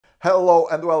Hello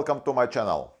and welcome to my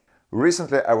channel.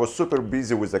 Recently I was super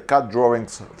busy with the CAD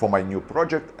drawings for my new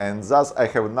project and thus I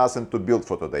have nothing to build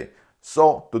for today.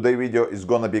 So today's video is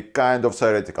gonna be kind of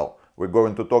theoretical. We're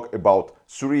going to talk about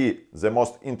the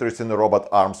most interesting robot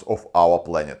arms of our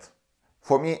planet.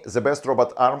 For me, the best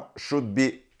robot arm should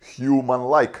be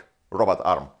human-like robot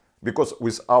arm. Because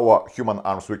with our human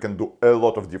arms we can do a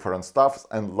lot of different stuff,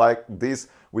 and like this,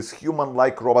 with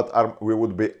human-like robot arm we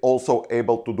would be also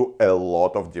able to do a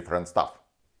lot of different stuff.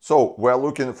 So we're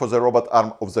looking for the robot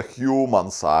arm of the human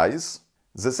size,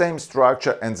 the same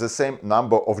structure and the same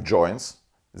number of joints.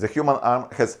 The human arm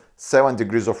has 7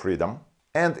 degrees of freedom,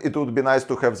 and it would be nice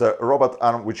to have the robot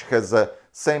arm which has the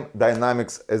same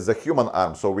dynamics as the human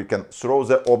arm, so we can throw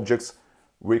the objects,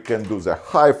 we can do the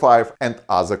high five and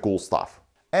other cool stuff.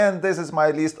 And this is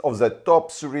my list of the top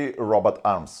 3 robot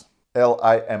arms.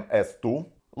 LIMS2,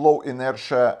 low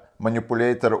inertia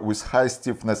manipulator with high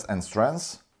stiffness and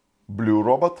strength, Blue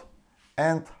Robot,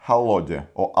 and Allodi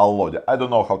or Allodi. I don't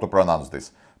know how to pronounce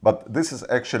this, but this is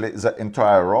actually the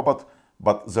entire robot,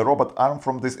 but the robot arm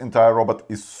from this entire robot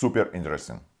is super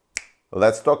interesting.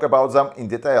 Let's talk about them in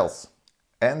details.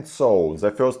 And so,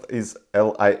 the first is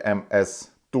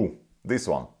LIMS2, this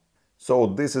one. So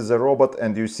this is a robot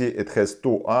and you see it has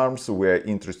 2 arms. We are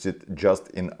interested just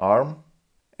in arm.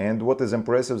 And what is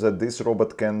impressive that this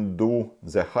robot can do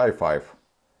the high five.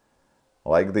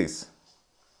 Like this.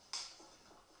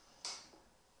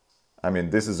 I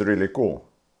mean, this is really cool.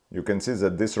 You can see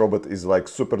that this robot is like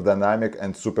super dynamic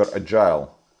and super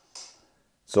agile.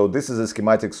 So this is the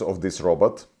schematics of this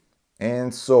robot.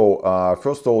 And so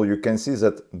first of all, you can see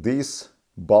that this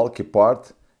bulky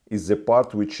part is the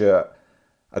part which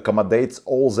accommodates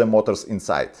all the motors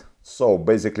inside. So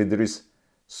basically there is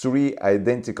 3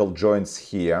 identical joints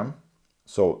here.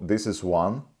 So this is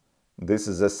one, this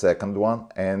is the second one,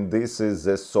 and this is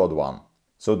the third one.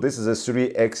 So this is the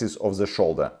 3 axes of the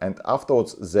shoulder, and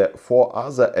afterwards the 4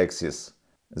 other axes,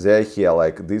 they are here,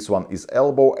 like this one is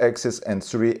elbow axis and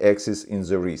 3 axes in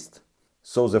the wrist.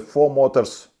 So the 4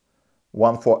 motors,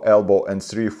 1 for elbow and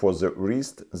 3 for the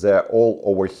wrist, they are all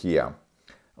over here.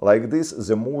 Like this,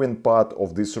 the moving part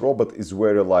of this robot is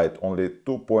very light, only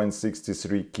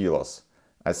 2.63 kilos.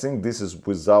 I think this is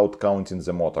without counting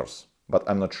the motors, but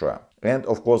I'm not sure. And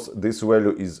of course, this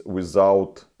value is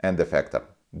without end effector.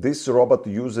 This robot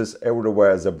uses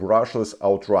everywhere the brushless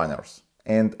outrunners.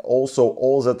 And also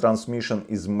all the transmission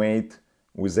is made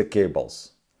with the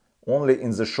cables. Only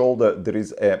in the shoulder there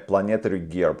is a planetary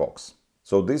gearbox.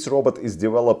 So this robot is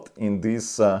developed in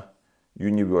this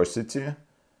university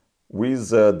with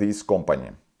this company.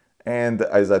 And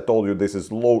as I told you, this is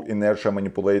low inertia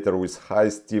manipulator with high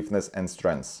stiffness and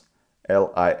strength,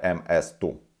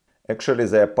 LIMS2. Actually,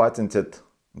 they patented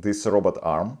this robot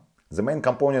arm. The main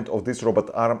component of this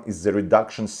robot arm is the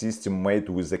reduction system made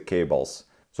with the cables.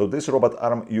 So this robot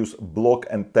arm uses block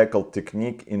and tackle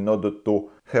technique in order to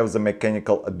have the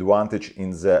mechanical advantage in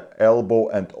the elbow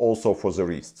and also for the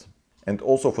wrist. And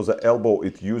also for the elbow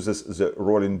it uses the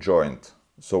rolling joint.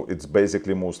 So it's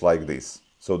basically moves like this.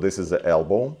 So this is the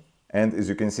elbow, and as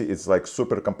you can see it's like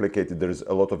super complicated, there is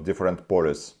a lot of different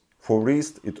pulleys. For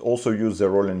wrist it also uses the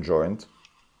rolling joint.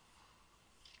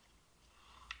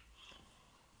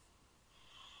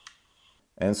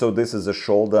 And so this is the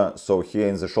shoulder, so here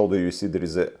in the shoulder you see there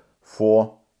is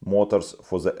 4 motors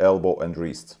for the elbow and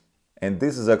wrist. And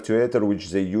this is the actuator which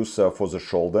they use for the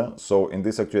shoulder. So in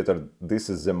this actuator this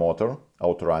is the motor,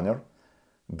 outrunner.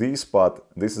 This part,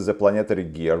 this is a planetary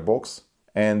gearbox,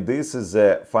 and this is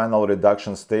the final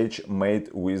reduction stage made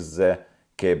with the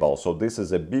cable. So this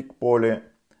is a big pulley,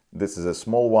 this is a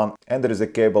small one, and there is a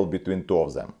cable between 2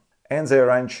 of them. And they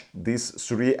arrange these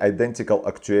 3 identical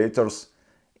actuators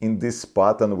in this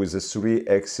pattern with the 3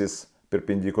 axes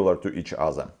perpendicular to each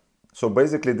other. So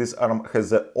basically this arm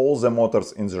has all the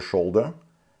motors in the shoulder,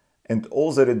 and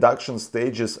all the reduction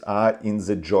stages are in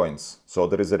the joints. So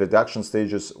there is a reduction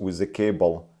stages with the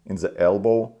cable in the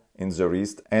elbow, in the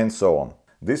wrist, and so on.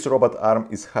 This robot arm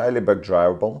is highly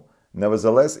backdrivable.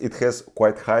 Nevertheless, it has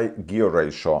quite high gear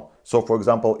ratio. So for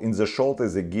example, in the shoulder,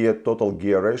 the total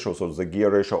gear ratio, so the gear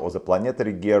ratio of the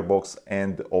planetary gearbox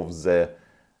and of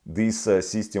this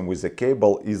system with the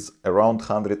cable is around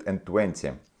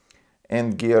 120.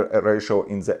 And gear ratio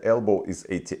in the elbow is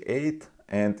 88.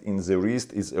 And in the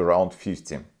wrist is around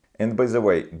 50. And by the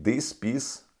way, this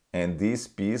piece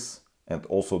and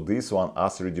also this one are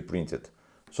 3D printed.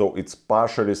 So it's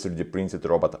partially 3D printed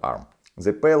robot arm.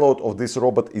 The payload of this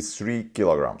robot is 3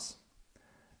 kilograms.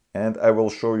 And I will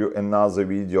show you another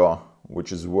video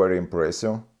which is very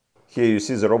impressive. Here you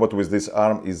see the robot with this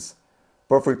arm is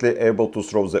perfectly able to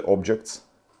throw the objects.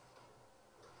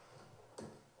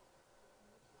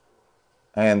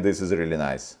 And this is really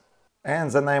nice.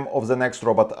 And the name of the next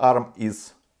robot arm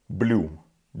is Blue,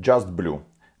 just Blue.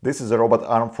 This is a robot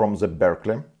arm from the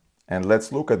Berkeley. And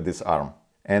let's look at this arm.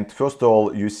 And first of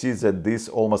all, you see that this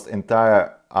almost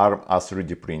entire arm is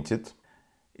 3D printed.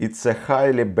 It's a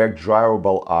highly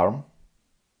back-drivable arm.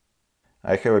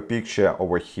 I have a picture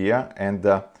over here,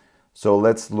 and so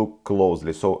let's look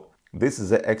closely. So this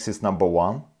is the axis number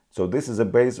 1. So this is a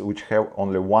base which have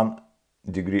only 1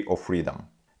 degree of freedom.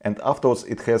 And afterwards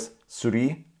it has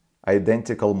 3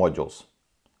 identical modules.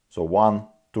 So 1,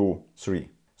 2, 3.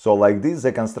 So like this,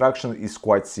 the construction is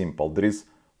quite simple. There is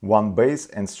 1 base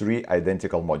and 3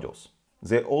 identical modules.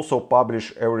 They also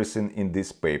publish everything in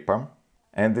this paper.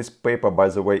 And this paper, by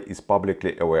the way, is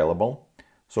publicly available.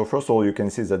 So first of all, you can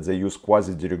see that they use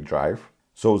quasi-direct drive.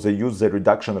 So they use the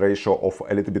reduction ratio of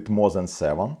a little bit more than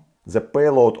 7. The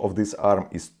payload of this arm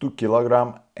is 2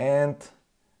 kg and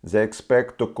they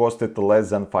expect to cost it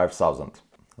less than 5,000.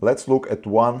 Let's look at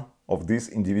one of these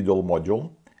individual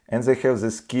module, and they have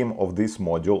the scheme of this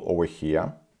module over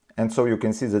here. And so you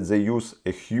can see that they use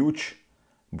a huge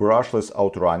brushless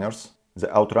outrunners, the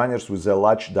outrunners with a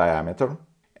large diameter,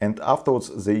 and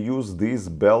afterwards they use this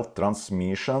belt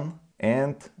transmission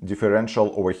and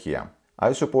differential over here.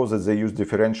 I suppose that they use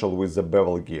differential with the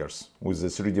bevel gears, with the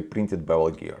 3D printed bevel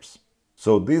gears.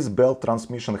 So this belt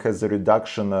transmission has a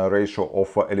reduction ratio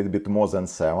of a little bit more than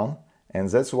 7, and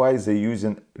that's why they're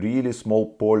using really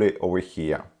small poly over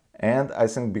here. And I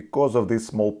think because of this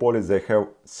small poly they have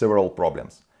several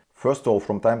problems. First of all,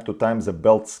 from time to time the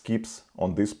belt skips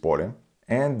on this poly.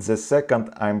 And the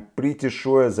second, I'm pretty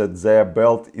sure that their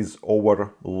belt is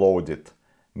overloaded,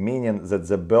 meaning that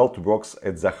the belt works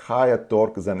at the higher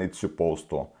torque than it's supposed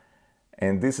to.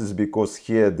 And this is because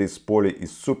here this poly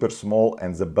is super small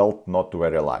and the belt not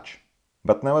very large.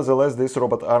 But nevertheless, this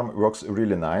robot arm works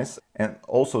really nice, and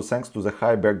also thanks to the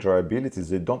high back drivability,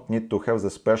 they don't need to have the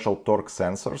special torque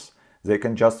sensors. They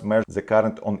can just measure the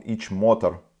current on each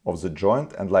motor of the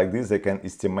joint, and like this they can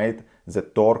estimate the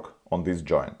torque on this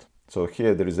joint. So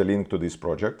here there is a link to this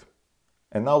project.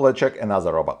 And now let's check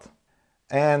another robot.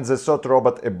 And the third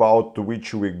robot about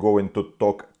which we're going to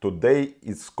talk today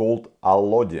is called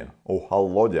Allodi or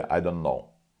Allodi, I don't know.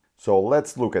 So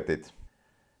let's look at it.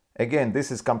 Again,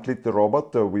 this is complete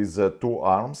robot with 2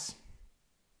 arms.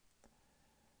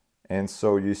 And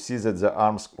so you see that the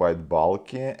arms quite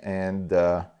bulky, and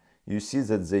you see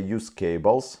that they use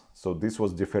cables. So this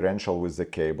was differential with the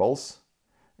cables.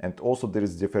 And also there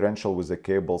is differential with the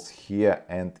cables here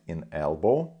and in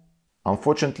elbow.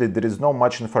 Unfortunately, there is not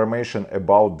much information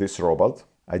about this robot.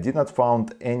 I did not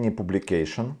find any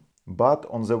publication, but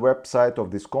on the website of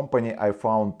this company I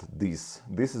found this.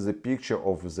 This is a picture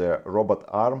of the robot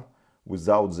arm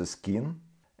without the skin.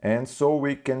 And so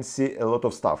we can see a lot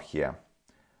of stuff here.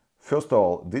 First of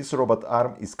all, this robot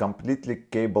arm is completely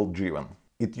cable driven.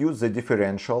 It uses the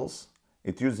differentials.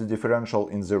 It uses the differential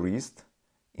in the wrist,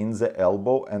 in the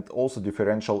elbow, and also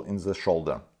differential in the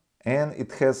shoulder. And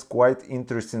it has quite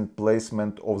interesting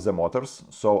placement of the motors.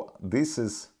 So this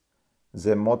is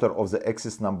the motor of the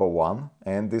axis number 1,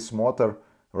 and this motor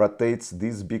rotates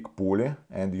this big pulley,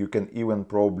 and you can even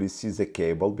probably see the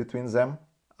cable between them.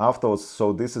 Afterwards,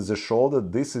 so this is the shoulder.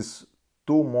 This is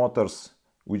 2 motors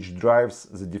which drives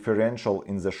the differential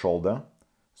in the shoulder.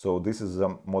 So this is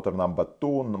the motor number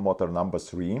 2, motor number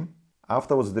 3.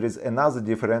 Afterwards, there is another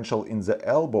differential in the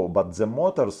elbow, but the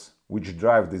motors which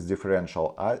drive this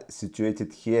differential are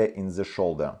situated here in the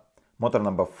shoulder. Motor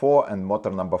number 4 and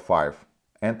motor number 5.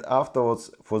 And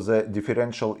afterwards, for the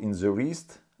differential in the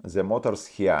wrist, the motors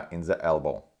here in the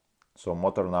elbow. So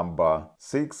motor number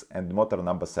 6 and motor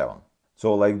number 7.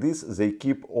 So like this, they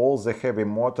keep all the heavy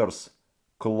motors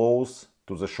close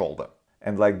to the shoulder.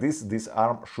 And like this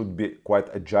arm should be quite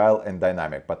agile and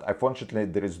dynamic. But unfortunately,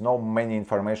 there is no many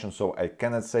information, so I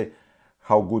cannot say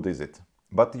how good is it.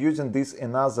 But using this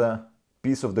another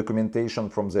piece of documentation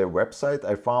from their website,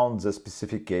 I found the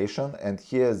specification, and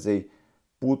here they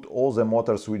put all the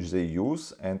motors which they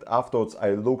use. And afterwards,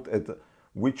 I looked at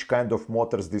which kind of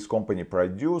motors this company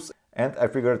produce, and I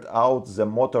figured out the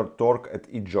motor torque at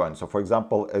each joint. So for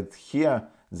example, at here,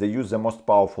 they use the most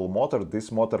powerful motor. This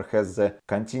motor has the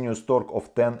continuous torque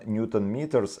of 10 Newton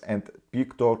meters and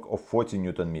peak torque of 40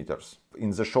 Newton meters.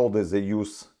 In the shoulder, they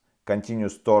use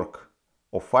continuous torque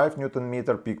of 5 Newton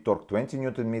meter, peak torque 20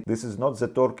 Newton meter. This is not the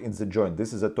torque in the joint,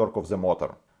 this is the torque of the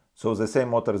motor. So the same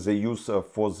motor they use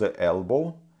for the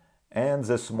elbow, and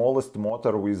the smallest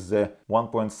motor with the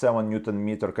 1.7 Newton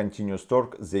meter continuous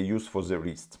torque they use for the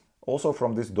wrist. Also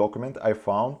from this document I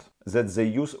found that they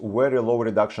use very low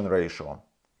reduction ratio.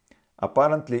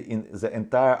 Apparently in the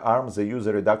entire arm they use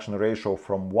a reduction ratio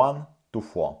from 1 to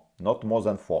 4, not more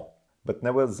than 4. But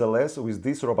nevertheless, with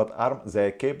this robot arm, they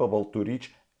are capable to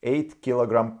reach 8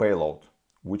 kg payload,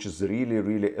 which is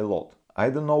really a lot. I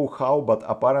don't know how, but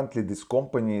apparently this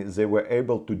company, they were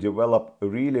able to develop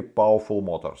really powerful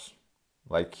motors.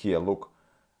 Like here, look,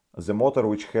 the motor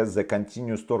which has the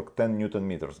continuous torque 10 Newton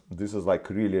meters. This is like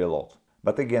really a lot.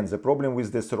 But again, the problem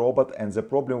with this robot and the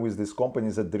problem with this company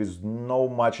is that there is no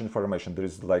much information. There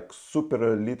is like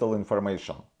super little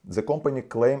information. The company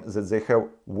claims that they have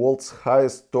world's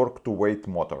highest torque to weight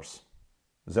motors.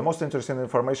 The most interesting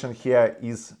information here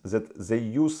is that they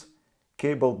use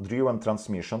cable-driven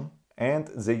transmission and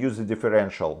they use a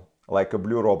differential, like a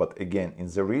blue robot, again, in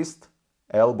the wrist,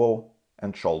 elbow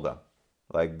and shoulder.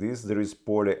 Like this, there is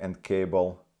pulley and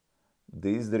cable.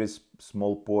 This, there is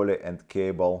small pulley and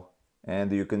cable.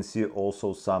 And you can see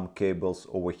also some cables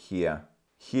over here.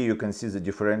 Here you can see the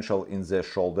differential in the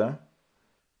shoulder.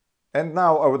 And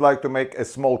now I would like to make a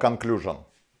small conclusion.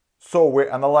 So we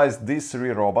analyzed these three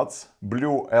robots,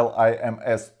 Blue,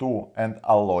 LIMS2 and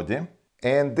Allodi.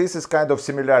 And this is kind of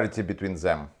similarity between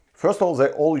them. First of all, they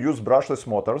all use brushless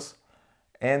motors.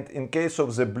 And in case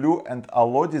of the Blue and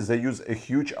Allodi, they use a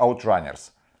huge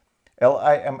outrunners.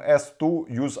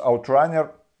 LIMS2 use outrunner,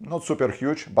 not super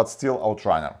huge, but still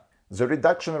outrunner. The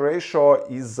reduction ratio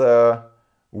is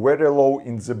very low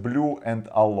in the Blue and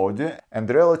Allodi and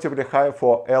relatively high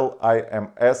for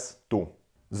LIMS2.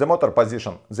 The motor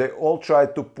position. They all try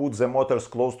to put the motors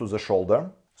close to the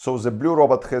shoulder. So the Blue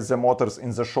robot has the motors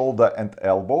in the shoulder and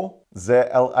elbow. The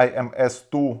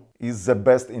LIMS2 is the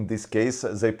best in this case.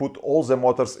 They put all the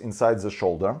motors inside the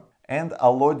shoulder. And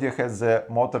Allodi has the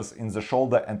motors in the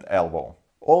shoulder and elbow.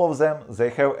 All of them, they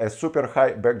have a super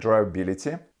high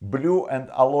backdrivability. Blue and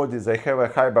Allodi, they have a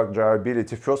high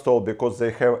backdrivability, first of all, because they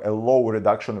have a low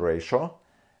reduction ratio.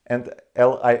 And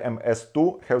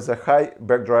LIMS2 has a high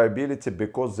backdrivability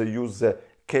because they use the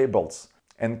cables.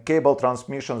 And cable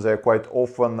transmissions, they are quite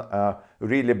often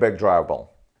really backdrivable.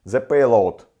 The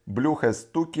payload, Blue has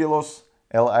 2 kilos,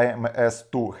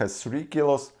 LIMS2 has 3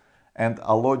 kilos, and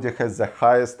Allodi has the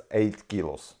highest 8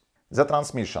 kilos. The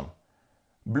transmission.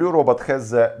 Blue robot has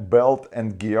the belt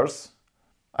and gears.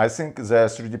 I think they are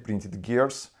 3D printed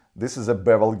gears. This is a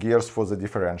bevel gears for the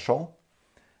differential.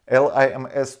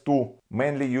 LIMS2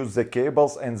 mainly use the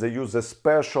cables and they use a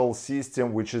special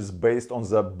system which is based on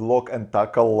the block and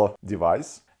tackle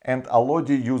device. And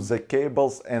Allodi use the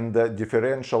cables and the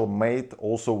differential made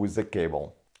also with the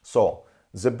cable. So,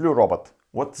 the Blue robot,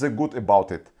 what's the good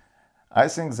about it? I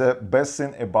think the best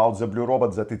thing about the Blue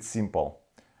robot is that it's simple.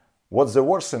 What's the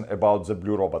worst thing about the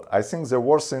Blue robot? I think the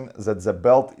worst thing is that the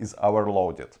belt is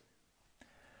overloaded.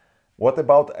 What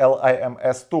about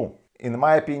LIMS2? In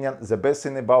my opinion, the best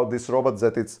thing about this robot is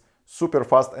that it's super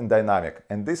fast and dynamic.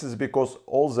 And this is because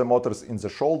all the motors in the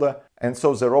shoulder, and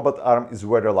so the robot arm is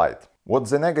very light.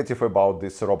 What's the negative about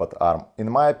this robot arm? In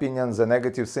my opinion, the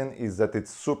negative thing is that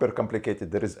it's super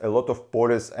complicated. There is a lot of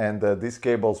pulleys and these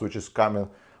cables which is coming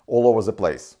all over the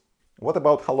place. What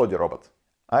about Allodi robot?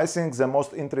 I think the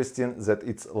most interesting is that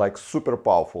it's like super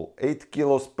powerful. 8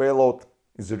 kilos payload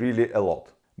is really a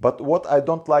lot. But what I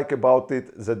don't like about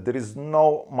it is that there is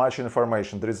no much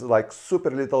information. There is like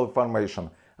super little information.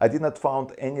 I did not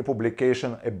find any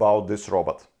publication about this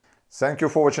robot. Thank you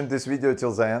for watching this video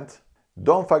till the end.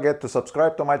 Don't forget to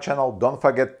subscribe to my channel. Don't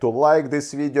forget to like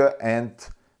this video and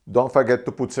don't forget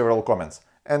to put several comments.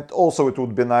 And also it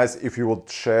would be nice if you would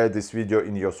share this video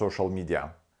in your social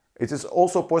media. It is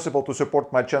also possible to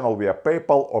support my channel via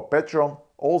PayPal or Patreon,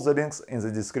 all the links in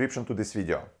the description to this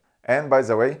video. And by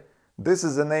the way, this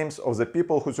is the names of the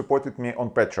people who supported me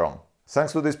on Patreon.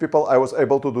 Thanks to these people I was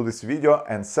able to do this video,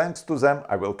 and thanks to them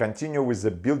I will continue with the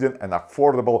building an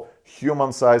affordable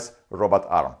human-size robot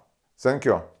arm. Thank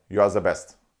you, you are the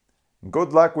best.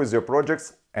 Good luck with your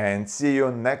projects and see you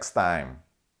next time!